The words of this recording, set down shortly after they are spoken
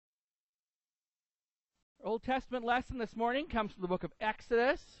Our Old Testament lesson this morning comes from the book of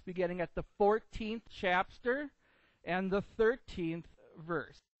Exodus, beginning at the 14th chapter and the 13th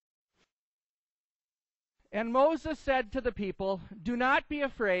verse. And Moses said to the people, "Do not be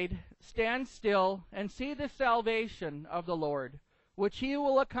afraid, stand still, and see the salvation of the Lord, which he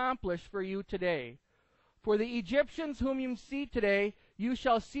will accomplish for you today. For the Egyptians whom you see today, you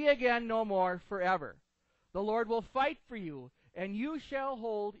shall see again no more forever. The Lord will fight for you, and you shall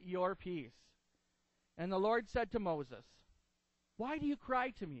hold your peace." And the Lord said to Moses, "Why do you cry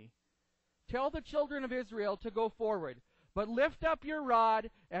to me? Tell the children of Israel to go forward, but lift up your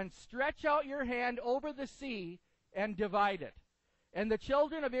rod and stretch out your hand over the sea and divide it. And the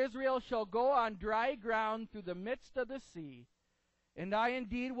children of Israel shall go on dry ground through the midst of the sea. And I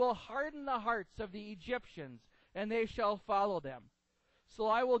indeed will harden the hearts of the Egyptians, and they shall follow them. So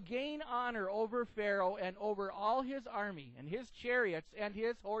I will gain honor over Pharaoh and over all his army, and his chariots and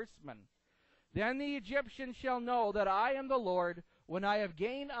his horsemen. Then the Egyptians shall know that I am the Lord, when I have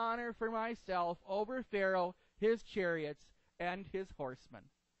gained honor for myself over Pharaoh, his chariots, and his horsemen."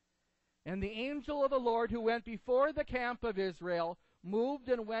 And the angel of the Lord who went before the camp of Israel moved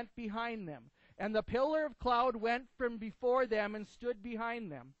and went behind them. And the pillar of cloud went from before them and stood behind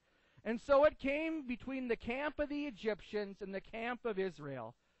them. And so it came between the camp of the Egyptians and the camp of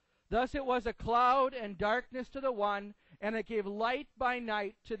Israel. Thus it was a cloud and darkness to the one, and it gave light by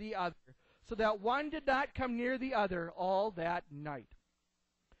night to the other, so that one did not come near the other all that night.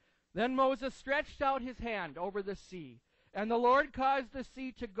 Then Moses stretched out his hand over the sea, and the Lord caused the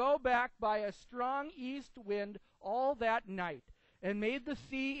sea to go back by a strong east wind all that night, and made the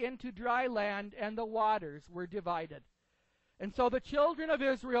sea into dry land, and the waters were divided. And so the children of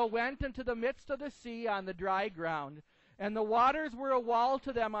Israel went into the midst of the sea on the dry ground, and the waters were a wall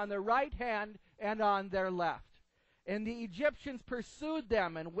to them on their right hand and on their left. And the Egyptians pursued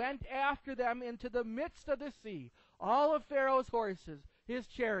them and went after them into the midst of the sea, all of Pharaoh's horses, his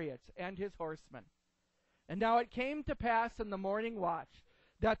chariots, and his horsemen. And now it came to pass in the morning watch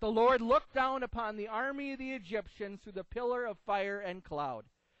that the Lord looked down upon the army of the Egyptians through the pillar of fire and cloud,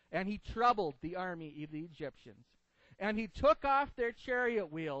 and he troubled the army of the Egyptians. And he took off their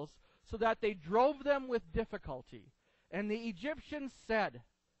chariot wheels, so that they drove them with difficulty. And the Egyptians said,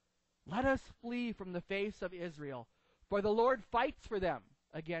 "Let us flee from the face of Israel, for the Lord fights for them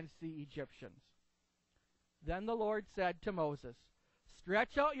against the Egyptians." Then the Lord said to Moses,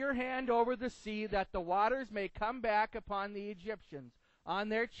 "Stretch out your hand over the sea, that the waters may come back upon the Egyptians, on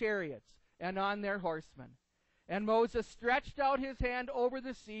their chariots, and on their horsemen." And Moses stretched out his hand over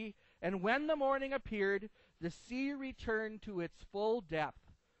the sea, and when the morning appeared, the sea returned to its full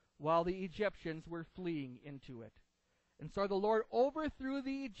depth, while the Egyptians were fleeing into it. And so the Lord overthrew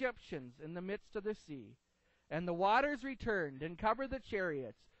the Egyptians in the midst of the sea. And the waters returned and covered the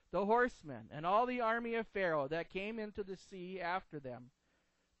chariots, the horsemen, and all the army of Pharaoh that came into the sea after them.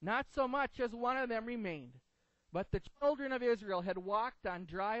 Not so much as one of them remained. But the children of Israel had walked on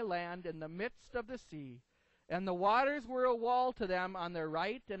dry land in the midst of the sea, and the waters were a wall to them on their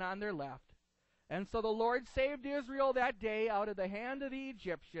right and on their left. And so the Lord saved Israel that day out of the hand of the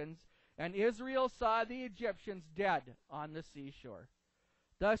Egyptians, and Israel saw the Egyptians dead on the seashore.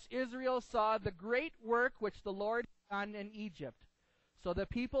 Thus Israel saw the great work which the Lord had done in Egypt. So the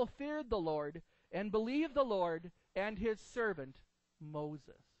people feared the Lord, and believed the Lord and his servant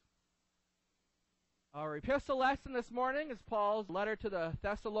Moses. Our epistle lesson this morning is Paul's letter to the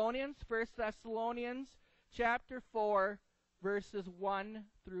Thessalonians, 1 Thessalonians chapter 4, verses 1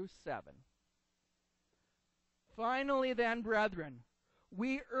 through 7. "Finally then, brethren,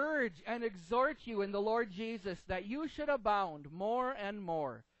 we urge and exhort you in the Lord Jesus that you should abound more and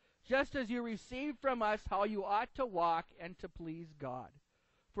more, just as you received from us how you ought to walk and to please God.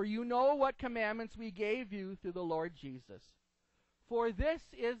 For you know what commandments we gave you through the Lord Jesus. For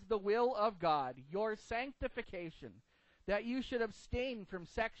this is the will of God, your sanctification, that you should abstain from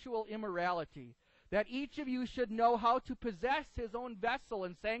sexual immorality, that each of you should know how to possess his own vessel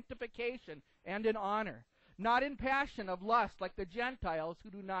in sanctification and in honor, not in passion of lust like the Gentiles who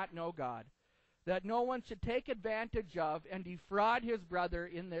do not know God, that no one should take advantage of and defraud his brother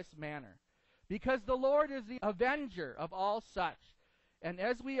in this manner. Because the Lord is the avenger of all such, and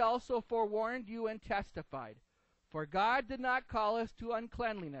as we also forewarned you and testified, for God did not call us to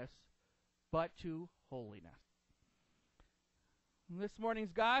uncleanliness, but to holiness." This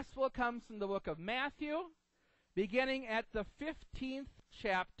morning's gospel comes from the book of Matthew, beginning at the 15th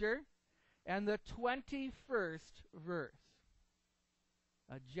chapter and the 21st verse.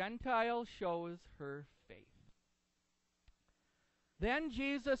 A Gentile shows her faith. Then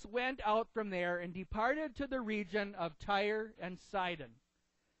Jesus went out from there and departed to the region of Tyre and Sidon.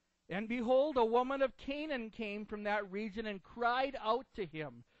 And behold, a woman of Canaan came from that region and cried out to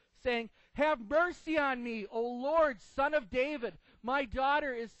him, saying, Have mercy on me, O Lord, Son of David. My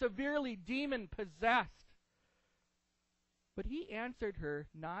daughter is severely demon-possessed. But he answered her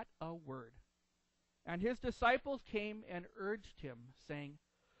not a word. And his disciples came and urged him, saying,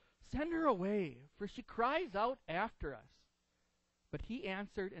 Send her away, for she cries out after us. But he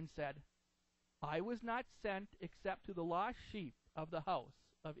answered and said, I was not sent except to the lost sheep of the house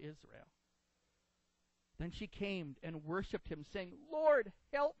of Israel. Then she came and worshipped him, saying, Lord,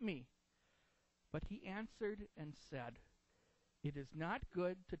 help me. But he answered and said, It is not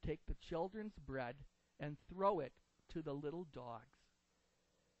good to take the children's bread and throw it to the little dogs.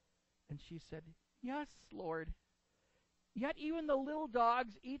 And she said, Yes, Lord. Yet even the little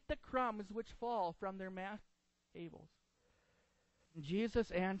dogs eat the crumbs which fall from their master's tables. And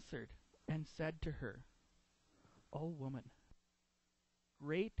Jesus answered and said to her, O woman,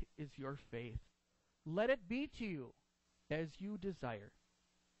 great is your faith. Let it be to you as you desire.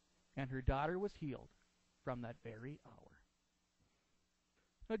 And her daughter was healed from that very hour.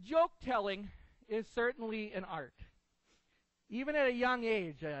 Now, joke telling is certainly an art. Even at a young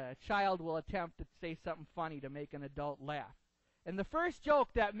age, a child will attempt to say something funny to make an adult laugh. And the first joke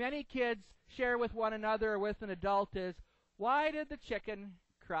that many kids share with one another or with an adult is, why did the chicken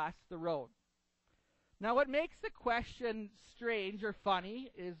cross the road? Now, what makes the question strange or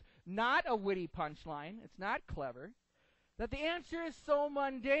funny is not a witty punchline. It's not clever. That the answer is so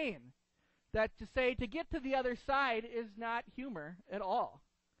mundane that to say to get to the other side is not humor at all.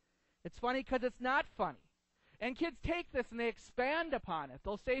 It's funny because it's not funny. And kids take this and they expand upon it.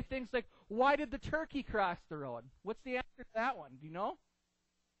 They'll say things like, why did the turkey cross the road? What's the answer to that one? Do you know?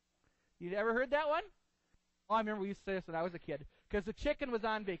 You ever heard that one? Oh, I remember we used to say this when I was a kid. Because the chicken was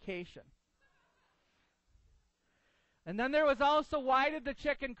on vacation. And then there was also, why did the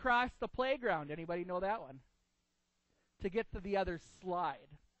chicken cross the playground? Anybody know that one? To get to the other slide.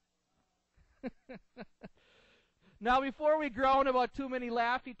 Now, before we groan about too many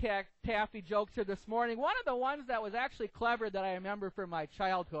Laffy Taffy jokes here this morning, one of the ones that was actually clever that I remember from my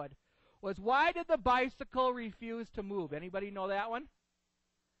childhood was, why did the bicycle refuse to move? Anybody know that one?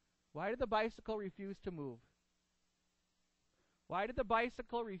 Why did the bicycle refuse to move? Why did the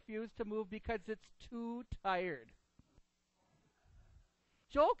bicycle refuse to move? Because it's too tired.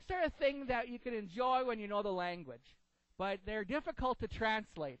 Jokes are a thing that you can enjoy when you know the language, but they're difficult to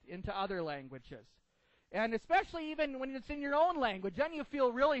translate into other languages. And especially even when it's in your own language, then you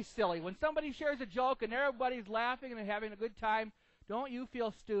feel really silly. When somebody shares a joke and everybody's laughing and having a good time, don't you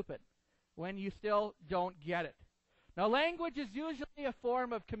feel stupid when you still don't get it? Now, language is usually a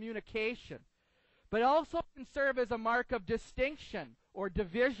form of communication, but also can serve as a mark of distinction or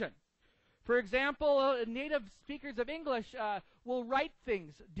division. For example, native speakers of English will write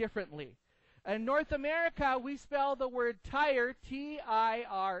things differently. In North America, we spell the word tire,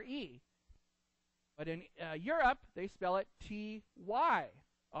 T-I-R-E. But in Europe, they spell it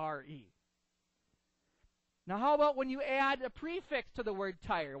T-Y-R-E. Now, how about when you add a prefix to the word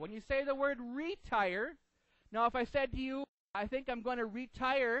tire? When you say the word retire, now if I said to you, I think I'm going to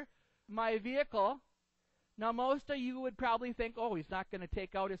retire my vehicle, now most of you would probably think, oh, he's not going to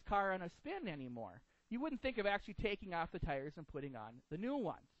take out his car on a spin anymore. You wouldn't think of actually taking off the tires and putting on the new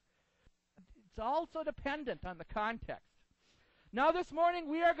ones. It's also dependent on the context. Now this morning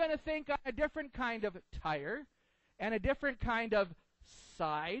we are going to think on a different kind of tire and a different kind of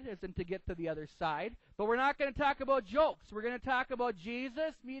side, as in to get to the other side. But we're not going to talk about jokes. We're going to talk about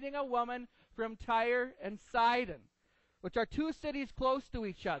Jesus meeting a woman from Tyre and Sidon, which are two cities close to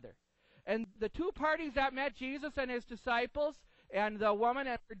each other. And the two parties that met Jesus and his disciples, and the woman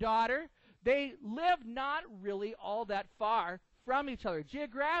and her daughter, they lived not really all that far from each other.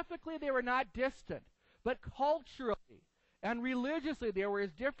 Geographically, they were not distant, but culturally and religiously, they were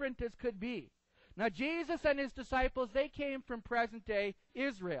as different as could be. Now, Jesus and his disciples, they came from present-day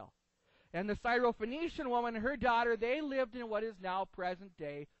Israel. And the Syrophoenician woman and her daughter, they lived in what is now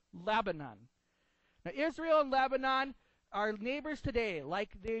present-day Lebanon. Now, Israel and Lebanon are neighbors today, like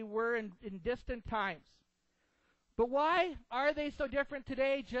they were in distant times. But why are they so different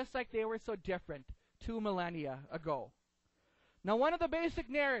today, just like they were so different 2 millennia ago? Now, one of the basic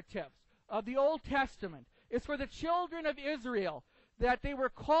narratives of the Old Testament is for the children of Israel that they were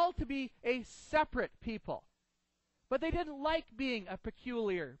called to be a separate people. But they didn't like being a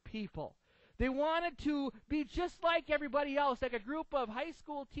peculiar people. They wanted to be just like everybody else, like a group of high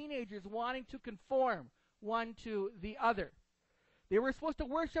school teenagers wanting to conform one to the other. They were supposed to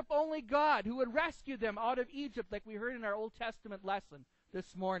worship only God, who would rescue them out of Egypt, like we heard in our Old Testament lesson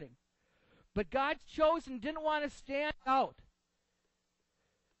this morning. But God's chosen didn't want to stand out.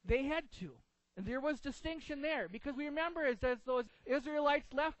 They had to. And there was distinction there, because we remember as those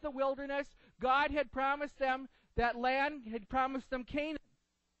Israelites left the wilderness, God had promised them that land, had promised them Canaan.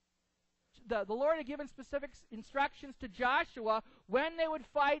 The Lord had given specific instructions to Joshua when they would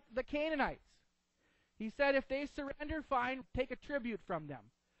fight the Canaanites. He said, if they surrender, fine, take a tribute from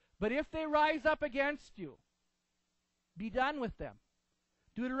them. But if they rise up against you, be done with them.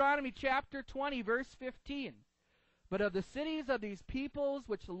 Deuteronomy chapter 20, verse 15. But of the cities of these peoples,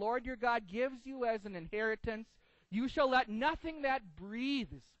 which the Lord your God gives you as an inheritance, you shall let nothing that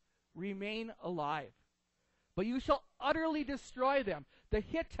breathes remain alive. But you shall utterly destroy them. The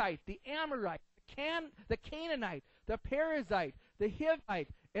Hittite, the Amorite, the Canaanite, the Perizzite, the Hivite,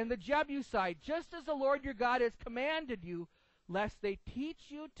 and the Jebusite, just as the Lord your God has commanded you, lest they teach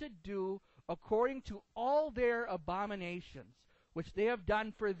you to do according to all their abominations, which they have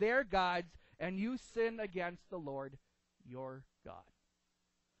done for their gods, and you sin against the Lord your God.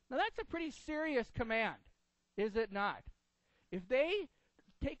 Now that's a pretty serious command, is it not? If they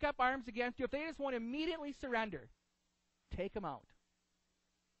take up arms against you, if they just want to immediately surrender, take them out.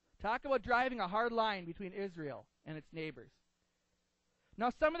 Talk about driving a hard line between Israel and its neighbors.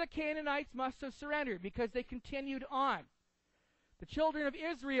 Now some of the Canaanites must have surrendered because they continued on. The children of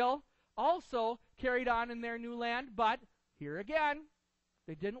Israel also carried on in their new land, but here again,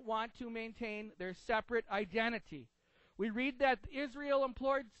 they didn't want to maintain their separate identity. We read that Israel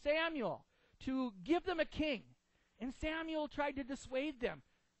implored Samuel to give them a king, and Samuel tried to dissuade them.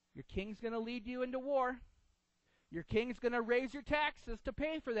 Your king's going to lead you into war. Your king's going to raise your taxes to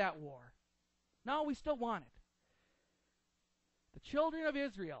pay for that war. No, we still want it. The children of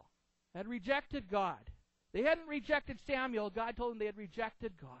Israel had rejected God. They hadn't rejected Samuel. God told them they had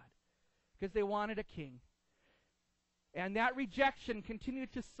rejected God because they wanted a king. And that rejection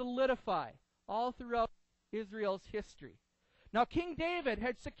continued to solidify all throughout Israel's history. Now, King David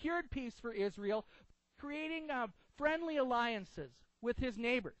had secured peace for Israel, creating friendly alliances with his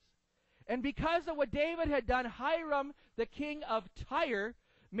neighbors. And because of what David had done, Hiram, the king of Tyre,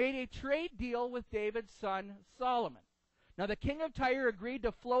 made a trade deal with David's son Solomon. Now, the king of Tyre agreed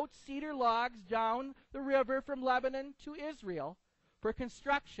to float cedar logs down the river from Lebanon to Israel for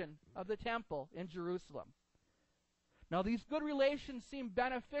construction of the temple in Jerusalem. Now, these good relations seemed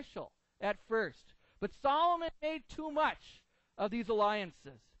beneficial at first, but Solomon made too much of these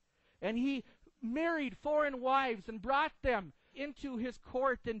alliances, and he married foreign wives and brought them into his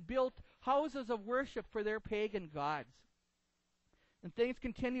court and built houses of worship for their pagan gods. And things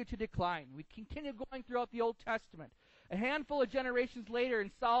continued to decline. We continue going throughout the Old Testament. A handful of generations later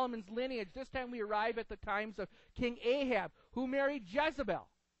in Solomon's lineage, this time we arrive at the times of King Ahab, who married Jezebel,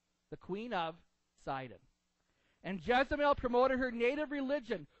 the queen of Sidon. And Jezebel promoted her native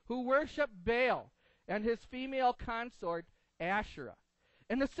religion, who worshiped Baal, and his female consort, Asherah.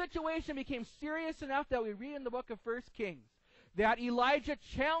 And the situation became serious enough that we read in the book of 1 Kings that Elijah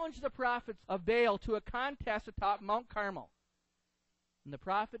challenged the prophets of Baal to a contest atop Mount Carmel. And the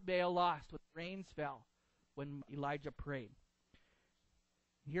prophet Baal lost when rains fell when Elijah prayed.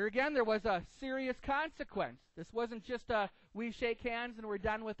 Here again, there was a serious consequence. This wasn't just a we shake hands and we're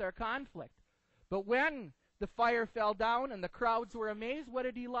done with our conflict. But when the fire fell down and the crowds were amazed, what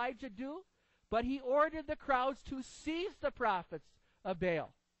did Elijah do? But he ordered the crowds to seize the prophets of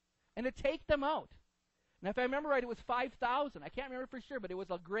Baal and to take them out. Now, if I remember right, it was 5,000. I can't remember for sure, but it was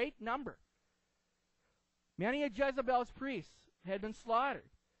a great number. Many of Jezebel's priests had been slaughtered.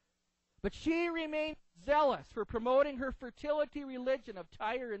 But she remained zealous for promoting her fertility religion of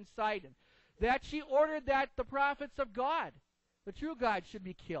Tyre and Sidon, that she ordered that the prophets of God, the true God, should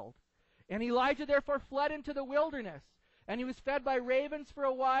be killed. And Elijah therefore fled into the wilderness, and he was fed by ravens for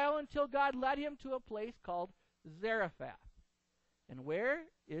a while until God led him to a place called Zarephath. And where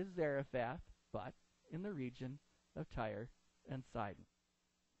is Zarephath but in the region of Tyre and Sidon?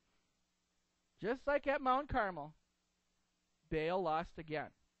 Just like at Mount Carmel, Baal lost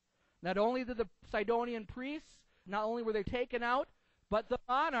again. Not only did the Sidonian priests, not only were they taken out, but the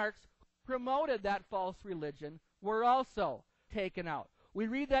monarchs who promoted that false religion were also taken out. We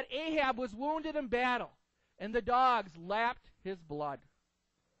read that Ahab was wounded in battle, and the dogs lapped his blood.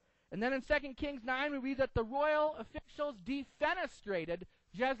 And then in 2 Kings 9, we read that the royal officials defenestrated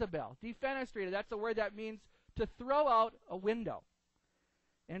Jezebel. Defenestrated, that's a word that means to throw out a window.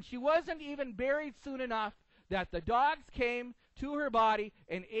 And she wasn't even buried soon enough that the dogs came to her body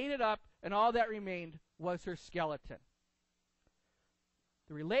and ate it up, and all that remained was her skeleton.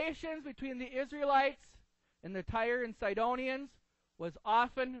 The relations between the Israelites and the Tyre and Sidonians was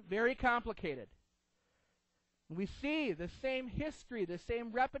often very complicated. We see the same history, the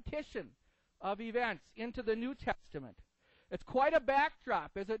same repetition of events into the New Testament. It's quite a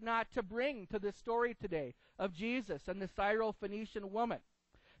backdrop, is it not, to bring to this story today of Jesus and the Syrophoenician woman.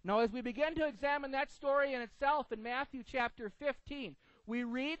 Now, as we begin to examine that story in itself in Matthew chapter 15, we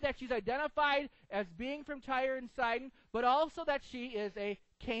read that she's identified as being from Tyre and Sidon, but also that she is a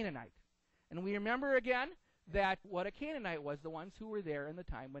Canaanite. And we remember again that what a Canaanite was, the ones who were there in the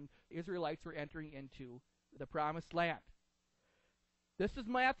time when the Israelites were entering into the promised land. This is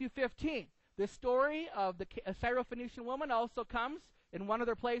Matthew 15. The story of the Syrophoenician woman also comes in one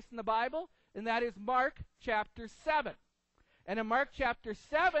other place in the Bible, and that is Mark chapter 7. And in Mark chapter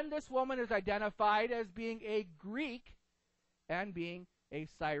 7, this woman is identified as being a Greek and being a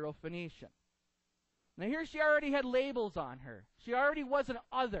Syrophoenician. Now here she already had labels on her. She already was an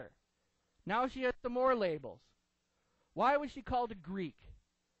other. Now she has some more labels. Why was she called a Greek?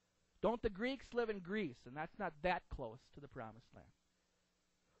 Don't the Greeks live in Greece? And that's not that close to the promised land.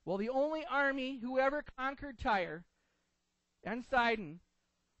 Well, the only army who ever conquered Tyre and Sidon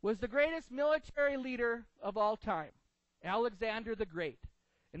was the greatest military leader of all time, Alexander the Great.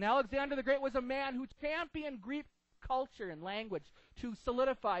 And Alexander the Great was a man who championed Greek culture and language to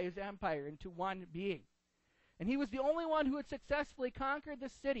solidify his empire into one being. And he was the only one who had successfully conquered the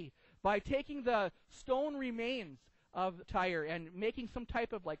city by taking the stone remains of Tyre and making some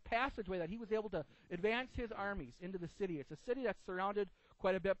type of passageway that he was able to advance his armies into the city. It's a city that's surrounded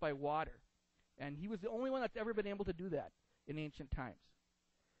quite a bit by water. And he was the only one that's ever been able to do that in ancient times.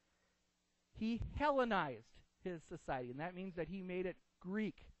 He Hellenized his society, and that means that he made it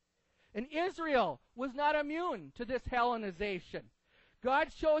Greek. And Israel was not immune to this Hellenization.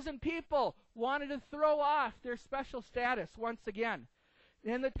 God's chosen people wanted to throw off their special status once again.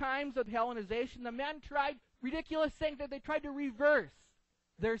 In the times of Hellenization, the men tried ridiculous things that they tried to reverse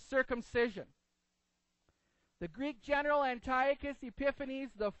their circumcision. The Greek general Antiochus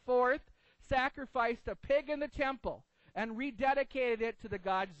Epiphanes IV sacrificed a pig in the temple and rededicated it to the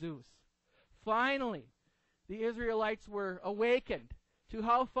god Zeus. Finally, the Israelites were awakened to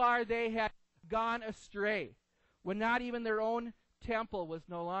how far they had gone astray, when not even their own temple was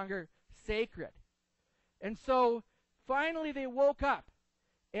no longer sacred. And so, finally they woke up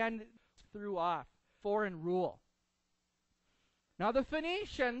and threw off foreign rule. Now the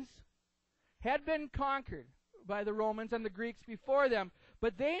Phoenicians had been conquered by the Romans and the Greeks before them,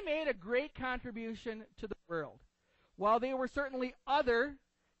 but they made a great contribution to the world. While they were certainly other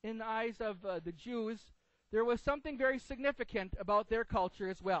in the eyes of the Jews, there was something very significant about their culture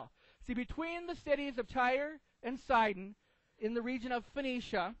as well. See, between the cities of Tyre and Sidon, in the region of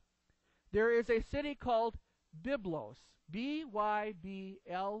Phoenicia, there is a city called Byblos, Byblos.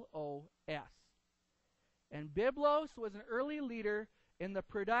 And Byblos was an early leader in the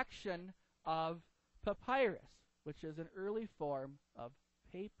production of papyrus, which is an early form of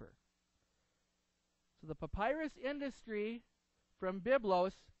paper. So the papyrus industry from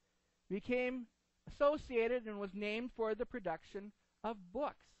Byblos became associated and was named for the production of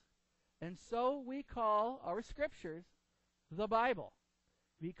books. And so we call our scriptures the Bible,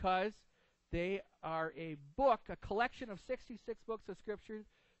 because they are a book, a collection of 66 books of scripture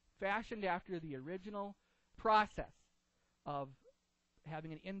fashioned after the original process of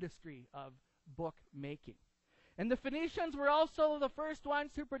having an industry of book making. And the Phoenicians were also the first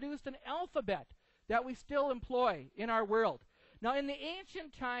ones who produced an alphabet that we still employ in our world. Now, in the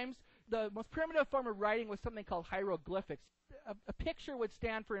ancient times, the most primitive form of writing was something called hieroglyphics. A picture would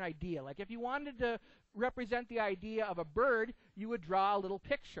stand for an idea. Like if you wanted to represent the idea of a bird, you would draw a little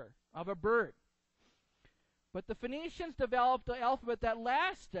picture of a bird. But the Phoenicians developed an alphabet that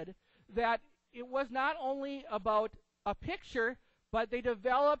lasted, that it was not only about a picture, but they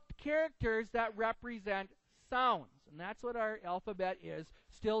developed characters that represent sounds. And that's what our alphabet is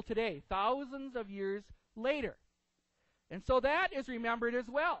still today, thousands of years later. And so that is remembered as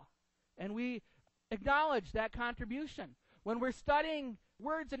well. And we acknowledge that contribution. When we're studying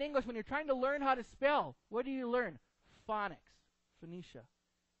words in English, when you're trying to learn how to spell, what do you learn? Phonics, Phoenicia.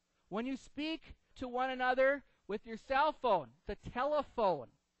 When you speak to one another with your cell phone, the telephone,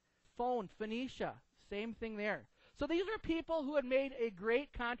 phone, Phoenicia, same thing there. So these are people who had made a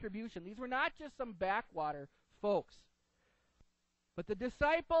great contribution. These were not just some backwater folks. But the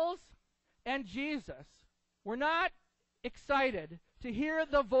disciples and Jesus were not excited to hear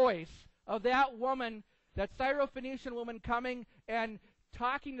the voice of that woman, that Syrophoenician woman, coming and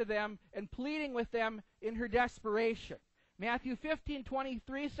talking to them and pleading with them in her desperation. Matthew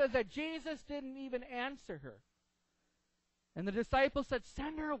 15:23 says that Jesus didn't even answer her. And the disciples said,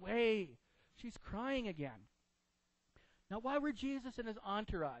 "Send her away. She's crying again." Now, why were Jesus and his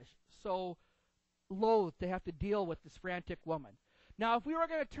entourage so loath to have to deal with this frantic woman? Now, if we were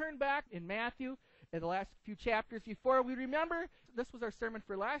going to turn back in Matthew in the last few chapters before, we remember, this was our sermon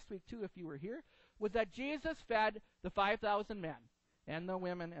for last week too, if you were here, was that Jesus fed the 5,000 men and the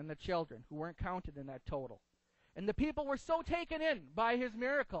women and the children who weren't counted in that total. And the people were so taken in by his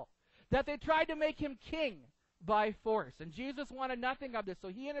miracle that they tried to make him king by force. And Jesus wanted nothing of this, so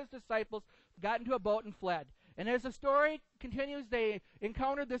he and his disciples got into a boat and fled. And as the story continues, they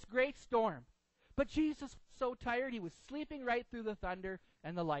encountered this great storm. But Jesus was so tired, he was sleeping right through the thunder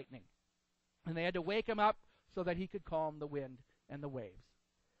and the lightning. And they had to wake him up so that he could calm the wind and the waves.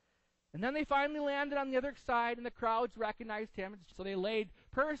 And then they finally landed on the other side, and the crowds recognized him. So they laid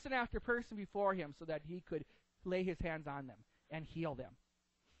person after person before him so that he could lay his hands on them and heal them.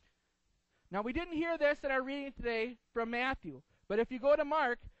 Now, we didn't hear this in our reading today from Matthew, but if you go to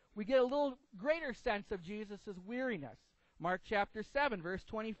Mark, we get a little greater sense of Jesus' weariness. Mark chapter 7, verse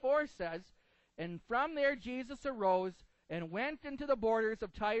 24 says, "And from there Jesus arose and went into the borders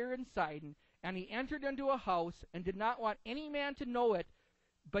of Tyre and Sidon, and he entered into a house and did not want any man to know it,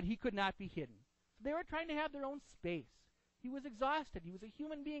 but he could not be hidden." So they were trying to have their own space. He was exhausted. He was a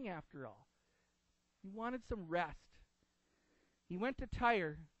human being after all. He wanted some rest. He went to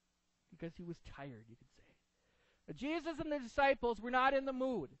Tyre because he was tired, you could say. But Jesus and the disciples were not in the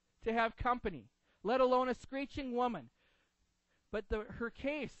mood to have company, let alone a screeching woman. But her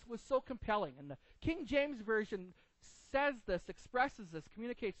case was so compelling, and the King James Version says this, expresses this,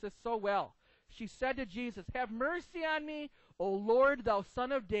 communicates this so well. She said to Jesus, "Have mercy on me, O Lord, thou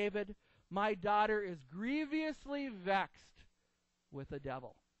Son of David. My daughter is grievously vexed with the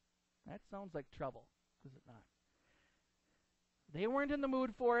devil." That sounds like trouble, does it not? They weren't in the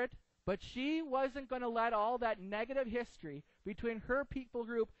mood for it, but she wasn't going to let all that negative history between her people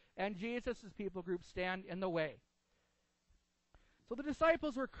group and Jesus' people group stand in the way. So the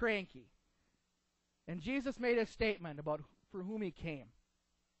disciples were cranky, and Jesus made a statement about for whom he came.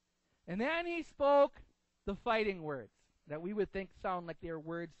 And then he spoke the fighting words that we would think sound like they're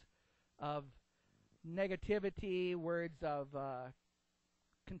words of negativity, words of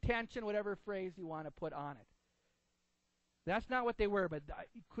contention, whatever phrase you want to put on it. That's not what they were, but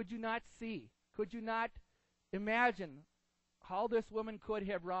could you not see? Could you not imagine how this woman could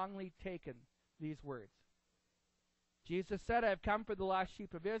have wrongly taken these words? Jesus said, "I have come for the lost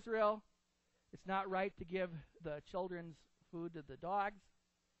sheep of Israel. It's not right to give the children's food to the dogs."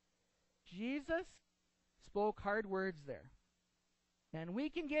 Jesus spoke hard words there. And we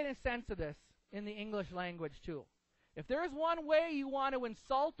can get a sense of this in the English language too. If there's one way you want to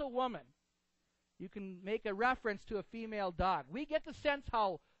insult a woman, you can make a reference to a female dog. We get the sense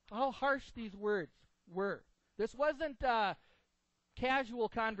how harsh these words were. This wasn't casual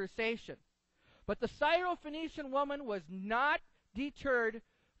conversation. But the Syrophoenician woman was not deterred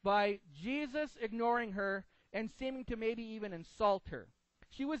by Jesus ignoring her and seeming to maybe even insult her.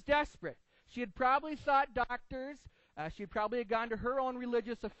 She was desperate. She had probably sought doctors. She had probably gone to her own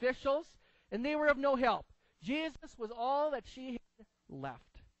religious officials, and they were of no help. Jesus was all that she had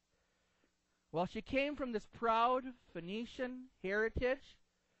left. Well, she came from this proud Phoenician heritage,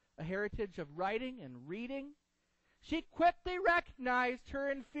 a heritage of writing and reading. She quickly recognized her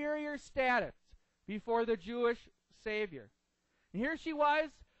inferior status before the Jewish Savior. And here she was,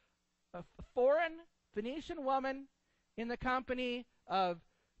 a foreign Phoenician woman in the company of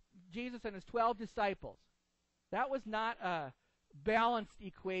Jesus and his 12 disciples. That was not a balanced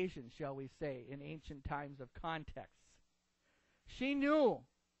equation, shall we say, in ancient times of contexts. She knew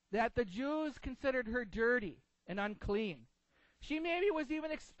that the Jews considered her dirty and unclean. She maybe was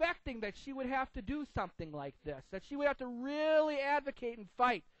even expecting that she would have to do something like this, that she would have to really advocate and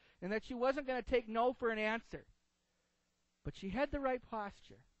fight, and that she wasn't going to take no for an answer. But she had the right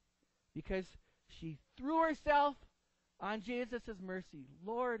posture, because she threw herself on Jesus' mercy.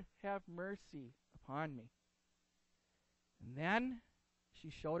 "Lord, have mercy upon me." And then she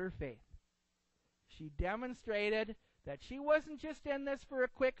showed her faith. She demonstrated that she wasn't just in this for a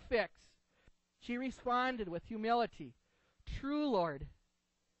quick fix. She responded with humility. "True, Lord,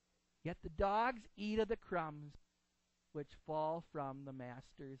 yet the dogs eat of the crumbs which fall from the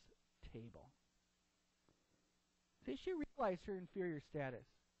master's table." See, she realized her inferior status.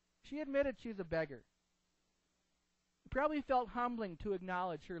 She admitted she's a beggar. It probably felt humbling to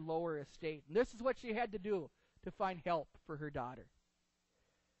acknowledge her lower estate. And this is what she had to do to find help for her daughter.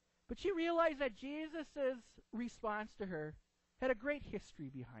 But she realized that Jesus' response to her had a great history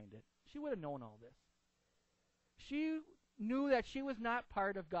behind it. She would have known all this. She knew that she was not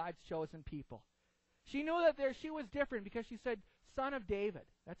part of God's chosen people. She knew that she was different because she said, "Son of David."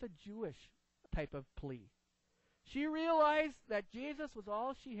 That's a Jewish type of plea. She realized that Jesus was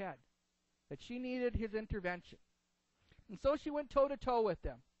all she had, that she needed his intervention. And so she went toe-to-toe with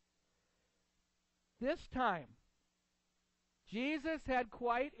them. This time, Jesus had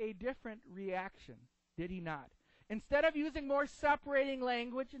quite a different reaction, did he not? Instead of using more separating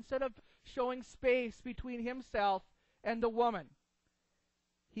language, instead of showing space between himself and the woman,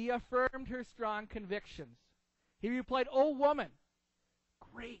 he affirmed her strong convictions. He replied, "O woman,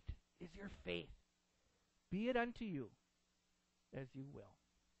 great is your faith. Be it unto you as you will."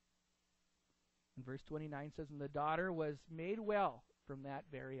 And verse 29 says, "And the daughter was made well from that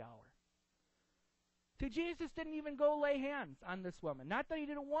very hour." So Jesus didn't even go lay hands on this woman. Not that he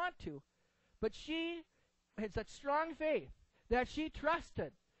didn't want to, but she had such strong faith that she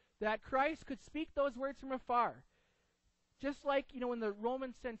trusted that Christ could speak those words from afar. Just like, when the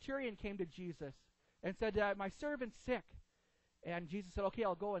Roman centurion came to Jesus and said, "My servant's sick." And Jesus said, "Okay,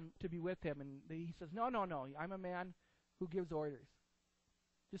 I'll go to be with him." And he says, No, I'm a man who gives orders.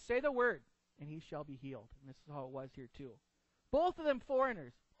 Just say the word, and he shall be healed. And this is how it was here too. Both of them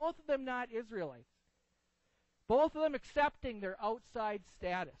foreigners. Both of them not Israelites. Both of them accepting their outside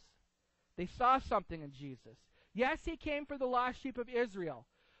status. They saw something in Jesus. Yes, he came for the lost sheep of Israel.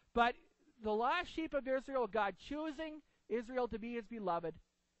 But the lost sheep of Israel, God choosing Israel to be his beloved,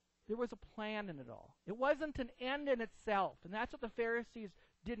 there was a plan in it all. It wasn't an end in itself. And that's what the Pharisees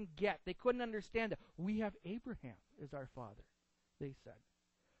didn't get. They couldn't understand that. We have Abraham as our father, they said.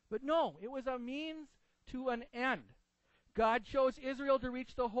 But no, it was a means to an end. God chose Israel to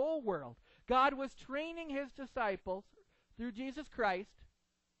reach the whole world. God was training his disciples through Jesus Christ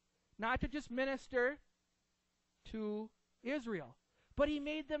not to just minister to Israel, but he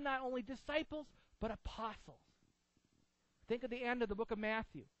made them not only disciples, but apostles. Think of the end of the book of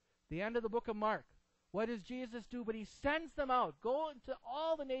Matthew, the end of the book of Mark. What does Jesus do? But he sends them out. Go into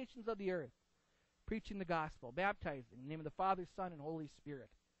all the nations of the earth, preaching the gospel, baptizing in the name of the Father, Son, and Holy Spirit.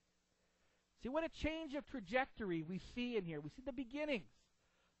 See what a change of trajectory we see in here. We see the beginnings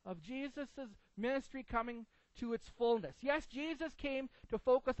of Jesus' ministry coming to its fullness. Yes, Jesus came to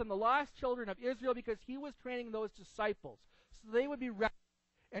focus on the lost children of Israel because he was training those disciples so they would be ready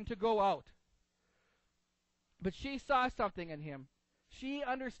and to go out. But she saw something in him. She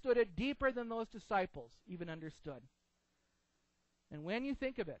understood it deeper than those disciples even understood. And when you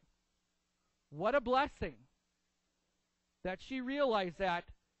think of it, what a blessing that she realized that,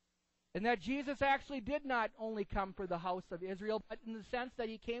 and that Jesus actually did not only come for the house of Israel, but in the sense that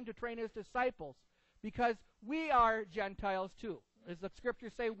he came to train his disciples, because we are Gentiles too. As the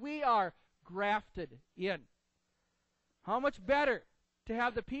scriptures say, we are grafted in. How much better to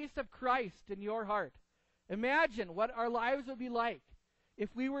have the peace of Christ in your heart. Imagine what our lives would be like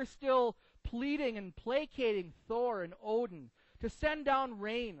if we were still pleading and placating Thor and Odin to send down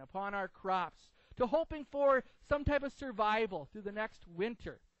rain upon our crops, to hoping for some type of survival through the next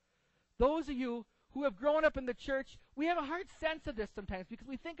winter. Those of you who have grown up in the church, we have a hard sense of this sometimes because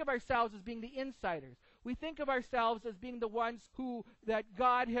we think of ourselves as being the insiders. We think of ourselves as being the ones that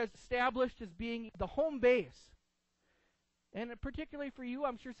God has established as being the home base. And particularly for you,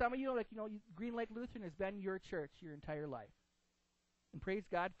 I'm sure some of you, Green Lake Lutheran has been your church your entire life. And praise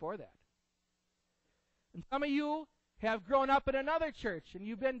God for that. And some of you have grown up in another church, and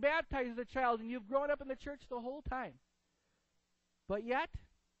you've been baptized as a child, and you've grown up in the church the whole time. But yet,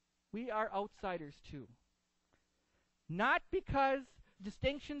 we are outsiders too. Not because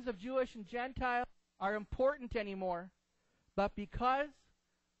distinctions of Jewish and Gentile are important anymore, but because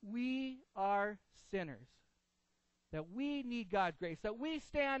we are sinners. That we need God's grace. That we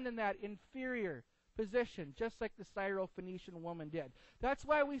stand in that inferior position, just like the Syro-Phoenician woman did. That's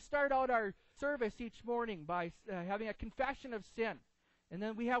why we start out our service each morning by having a confession of sin. And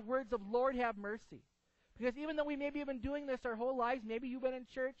then we have words of, Lord, have mercy. Because even though we maybe have been doing this our whole lives, maybe you've been in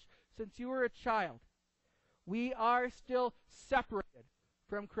church since you were a child, we are still separated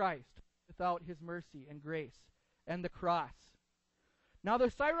from Christ without his mercy and grace and the cross. Now,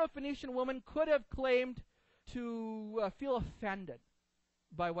 the Syro-Phoenician woman could have claimed to feel offended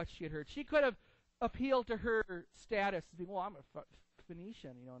by what she had heard. She could have appealed to her status as being, well, I'm a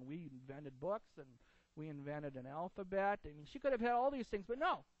Phoenician, and we invented books and we invented an alphabet. I mean, she could have had all these things, but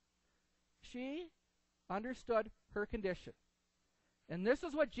no. She understood her condition. And this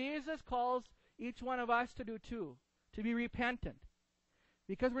is what Jesus calls each one of us to do too, to be repentant.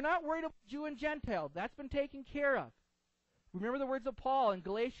 Because we're not worried about Jew and Gentile. That's been taken care of. Remember the words of Paul in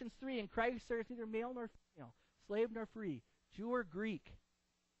Galatians 3, in Christ there is neither male nor female, slave nor free, Jew or Greek.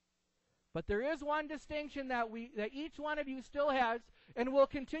 But there is one distinction that each one of you still has and will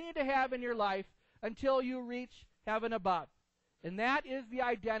continue to have in your life until you reach heaven above. And that is the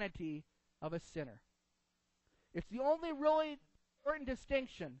identity of a sinner. It's the only really important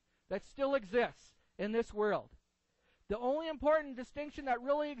distinction that still exists in this world. The only important distinction that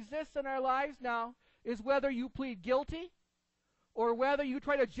really exists in our lives now is whether you plead guilty or whether you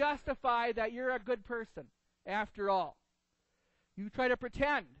try to justify that you're a good person after all. You try to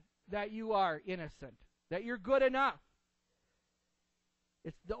pretend that you are innocent, that you're good enough.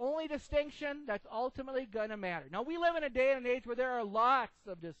 It's the only distinction that's ultimately going to matter. Now, we live in a day and an age where there are lots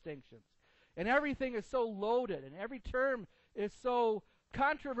of distinctions, and everything is so loaded, and every term is so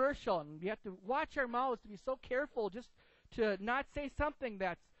controversial, and we have to watch our mouths to be so careful just to not say something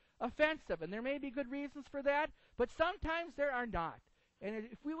that's offensive. And there may be good reasons for that, but sometimes there are not. And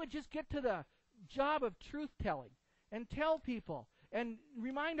if we would just get to the job of truth-telling and tell people and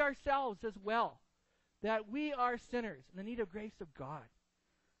remind ourselves as well that we are sinners in the need of grace of God.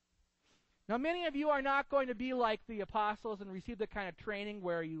 Now, many of you are not going to be like the apostles and receive the kind of training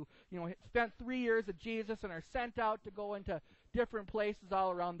where you spent 3 years with Jesus and are sent out to go into different places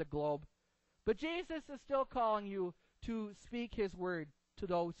all around the globe. But Jesus is still calling you to speak his word to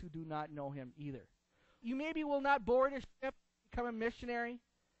those who do not know him either. You maybe will not board a ship, become a missionary,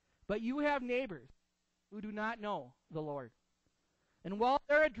 but you have neighbors who do not know the Lord. And while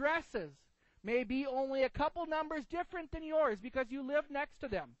their addresses may be only a couple numbers different than yours because you live next to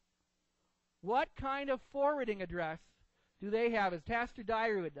them, what kind of forwarding address do they have? As Pastor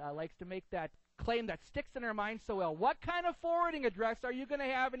Dyerood likes to make that claim that sticks in our mind so well. What kind of forwarding address are you going to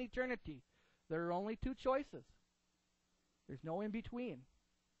have in eternity? There are only two choices. There's no in between.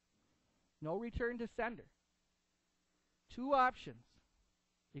 No return to sender. Two options.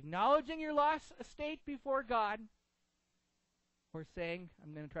 Acknowledging your lost estate before God, or saying,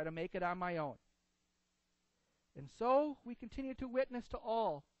 I'm going to try to make it on my own. And so we continue to witness to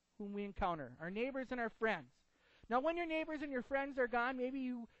all whom we encounter, our neighbors and our friends. Now, when your neighbors and your friends are gone, maybe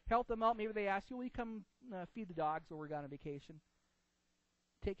you help them out. Maybe they ask you, will you come feed the dogs while we're gone on vacation?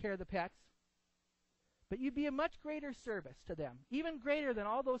 Take care of the pets. But you'd be a much greater service to them, even greater than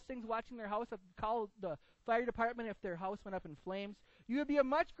all those things watching their house, call the fire department if their house went up in flames. You would be a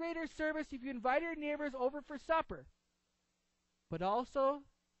much greater service if you invited your neighbors over for supper. But also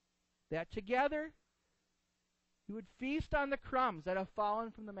that together you would feast on the crumbs that have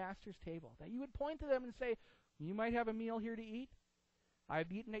fallen from the master's table. That you would point to them and say, you might have a meal here to eat.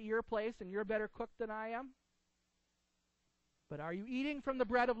 I've eaten at your place and you're a better cook than I am. But are you eating from the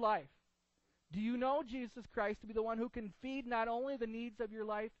bread of life? Do you know Jesus Christ to be the one who can feed not only the needs of your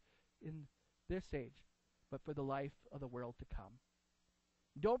life in this age, but for the life of the world to come?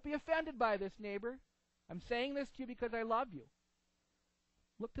 Don't be offended by this, neighbor. I'm saying this to you because I love you.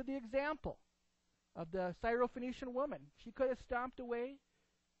 Look to the example of the Syrophoenician woman. She could have stomped away,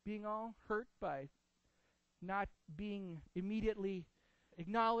 being all hurt by not being immediately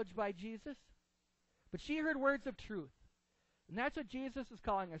acknowledged by Jesus. But she heard words of truth. And that's what Jesus is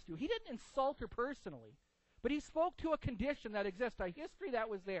calling us to. He didn't insult her personally, but he spoke to a condition that exists, a history that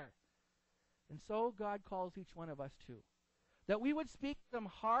was there. And so God calls each one of us too. That we would speak them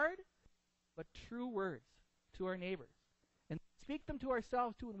hard, but true words to our neighbors. And speak them to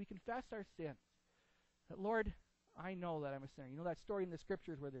ourselves too when we confess our sins. That, Lord, I know that I'm a sinner. You know that story in the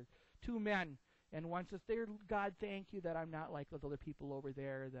scriptures where there's two men, and one says, "Dear God, thank you that I'm not like those other people over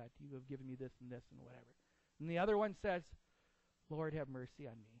there, that you have given me this and this and whatever." And the other one says, "Lord, have mercy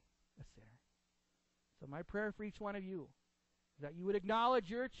on me, a sinner." So my prayer for each one of you is that you would acknowledge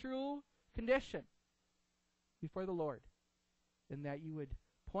your true condition before the Lord, and that you would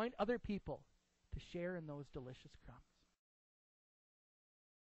point other people to share in those delicious crumbs.